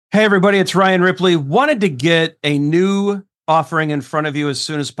Hey, everybody, it's Ryan Ripley. Wanted to get a new offering in front of you as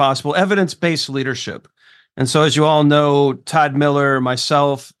soon as possible, evidence-based leadership. And so, as you all know, Todd Miller,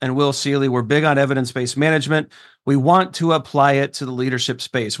 myself, and Will Seeley, we're big on evidence-based management. We want to apply it to the leadership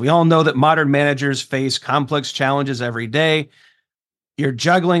space. We all know that modern managers face complex challenges every day. You're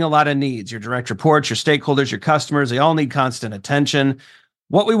juggling a lot of needs, your direct reports, your stakeholders, your customers, they all need constant attention.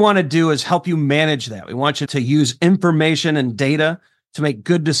 What we want to do is help you manage that. We want you to use information and data to make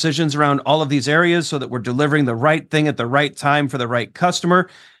good decisions around all of these areas so that we're delivering the right thing at the right time for the right customer.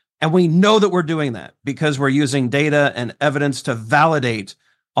 And we know that we're doing that because we're using data and evidence to validate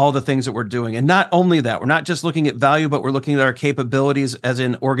all the things that we're doing. And not only that, we're not just looking at value, but we're looking at our capabilities as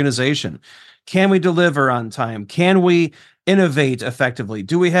an organization. Can we deliver on time? Can we innovate effectively?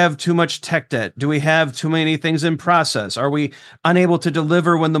 Do we have too much tech debt? Do we have too many things in process? Are we unable to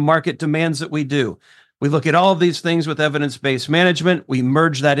deliver when the market demands that we do? We look at all of these things with evidence-based management. We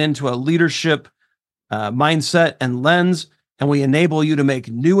merge that into a leadership mindset and lens, and we enable you to make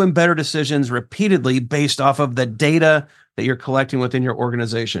new and better decisions repeatedly based off of the data that you're collecting within your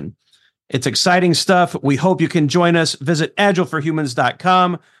organization. It's exciting stuff. We hope you can join us. Visit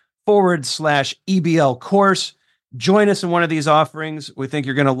agileforhumans.com/EBL course. Join us in one of these offerings. We think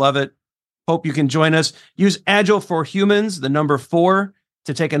you're going to love it. Hope you can join us. Use Agile for Humans, the number 4,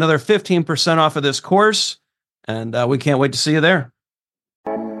 to take another 15% off of this course. And we can't wait to see you there.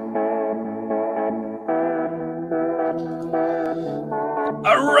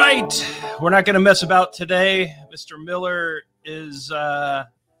 All right. We're not going to mess about today. Mr. Miller is,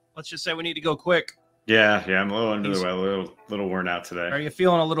 let's just say we need to go quick. Yeah, I'm a little under the weather, a little worn out today. Are you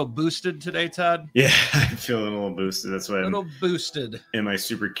feeling a little boosted today, Todd? Yeah, I'm feeling a little boosted. That's why I'm boosted in my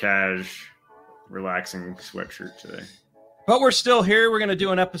super cash, relaxing sweatshirt today. But we're still here. We're going to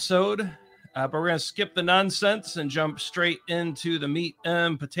do an episode, but we're going to skip the nonsense and jump straight into the meat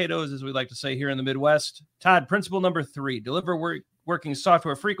and potatoes, as we like to say here in the Midwest. Todd, principle number 3, deliver working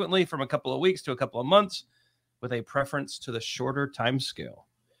software frequently from a couple of weeks to a couple of months with a preference to the shorter time scale.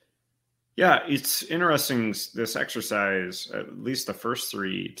 Yeah, it's interesting, this exercise, at least the first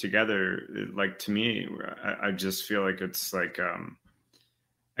 3 together, like to me, I just feel like it's like,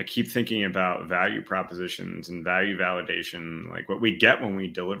 I keep thinking about value propositions and value validation. Like what we get when we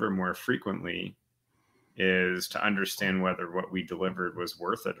deliver more frequently is to understand whether what we delivered was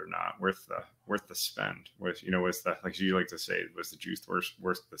worth it or not, worth the spend, was the, like you like to say, was the juice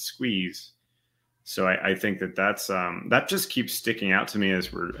worth the squeeze. So I think that's that just keeps sticking out to me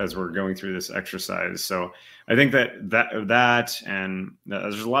as we're going through this exercise. So I think that and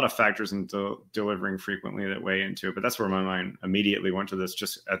there's a lot of factors into delivering frequently that weigh into it, but that's where my mind immediately went to this.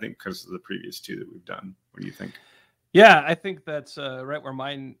 Just I think because of the previous 2 that we've done. What do you think? Yeah, I think that's right where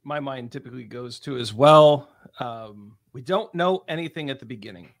my mind typically goes to as well. We don't know anything at the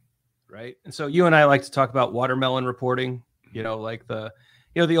beginning, right? And so you and I like to talk about watermelon reporting.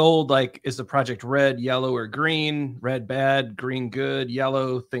 Like the old, like, is the project red, yellow, or green? Red bad, green good,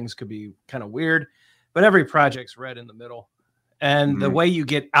 yellow. Things could be kind of weird, but every project's red in the middle. And the way you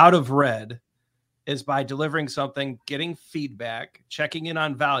get out of red is by delivering something, getting feedback, checking in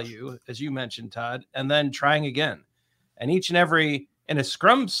on value, as you mentioned, Todd, and then trying again. And each and every, in a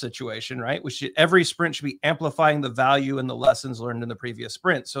Scrum situation, right, every sprint should be amplifying the value and the lessons learned in the previous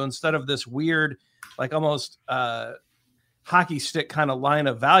sprint. So instead of this weird, like almost hockey stick kind of line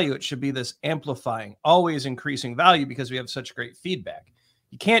of value, it should be this amplifying, always increasing value because we have such great feedback.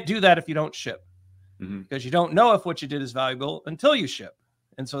 You can't do that if you don't ship, because you don't know if what you did is valuable until you ship.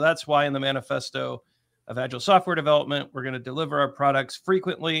 And so that's why in the Manifesto of Agile Software Development, we're going to deliver our products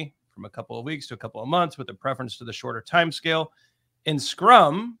frequently from a couple of weeks to a couple of months with a preference to the shorter time scale. In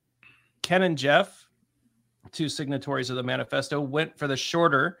Scrum, Ken and Jeff, 2 signatories of the Manifesto, went for the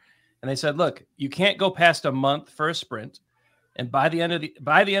shorter, and they said, look, you can't go past a month for a sprint. And by the end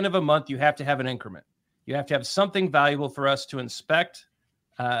of a month, you have to have an increment. You have to have something valuable for us to inspect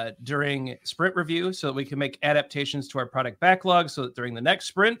during sprint review so that we can make adaptations to our product backlog so that during the next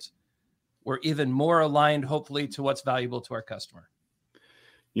sprint, we're even more aligned, hopefully, to what's valuable to our customer.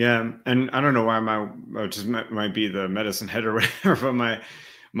 Yeah. And I don't know why might be the medicine head or whatever, but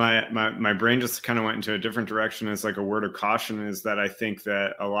my brain just kind of went into a different direction. As like a word of caution is that I think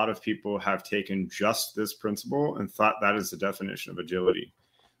that a lot of people have taken just this principle and thought that is the definition of agility.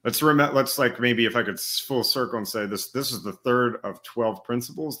 Let's like, maybe if I could full circle and say this is the 3rd of 12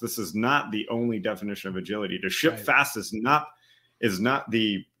 principles. This is not the only definition of agility. To ship fast is not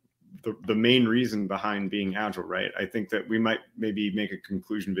the main reason behind being agile, right? I think that we might maybe make a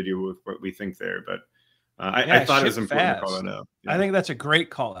conclusion video with what we think there, but I thought it was important to call that out. Yeah. I think that's a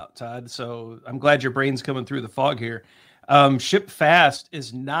great call out, Todd. So I'm glad your brain's coming through the fog here. Ship fast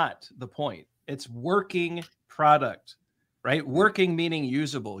is not the point. It's working product, right? Working meaning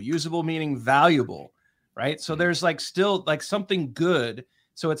usable meaning valuable, right? So there's like still like something good.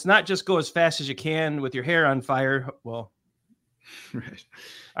 So it's not just go as fast as you can with your hair on fire. Well, Right.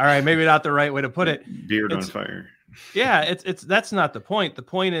 All right, maybe not the right way to put it. Beard on fire. Yeah, it's that's not the point. The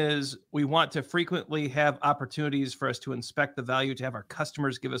point is we want to frequently have opportunities for us to inspect the value, to have our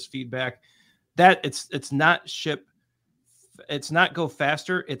customers give us feedback. That it's not ship, it's not go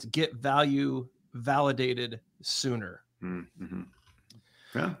faster, it's get value validated sooner. Mm-hmm.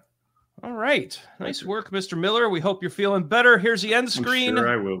 Yeah. All right. Nice work, Mr. Miller. We hope you're feeling better. Here's the end screen. I'm sure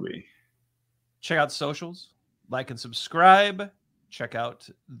I will be. Check out socials, like and subscribe. Check out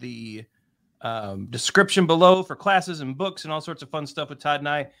the description below for classes and books and all sorts of fun stuff with Todd and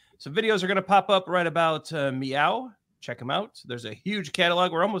I. Some videos are going to pop up right about Meow. Check them out. There's a huge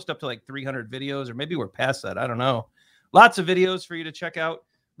catalog. We're almost up to like 300 videos, or maybe we're past that. I don't know. Lots of videos for you to check out.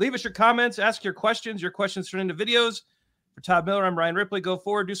 Leave us your comments. Ask your questions. Your questions turn into videos. For Todd Miller, I'm Ryan Ripley. Go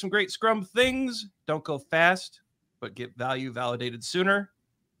forward. Do some great Scrum things. Don't go fast, but get value validated sooner. And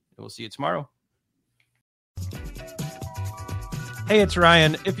we'll see you tomorrow. Hey, it's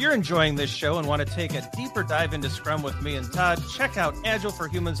Ryan. If you're enjoying this show and want to take a deeper dive into Scrum with me and Todd, check out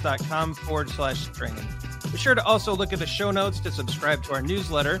agileforhumans.com/training. Be sure to also look at the show notes to subscribe to our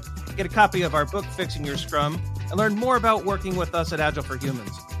newsletter, get a copy of our book, Fixing Your Scrum, and learn more about working with us at Agile for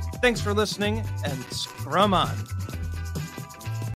Humans. Thanks for listening, and Scrum on.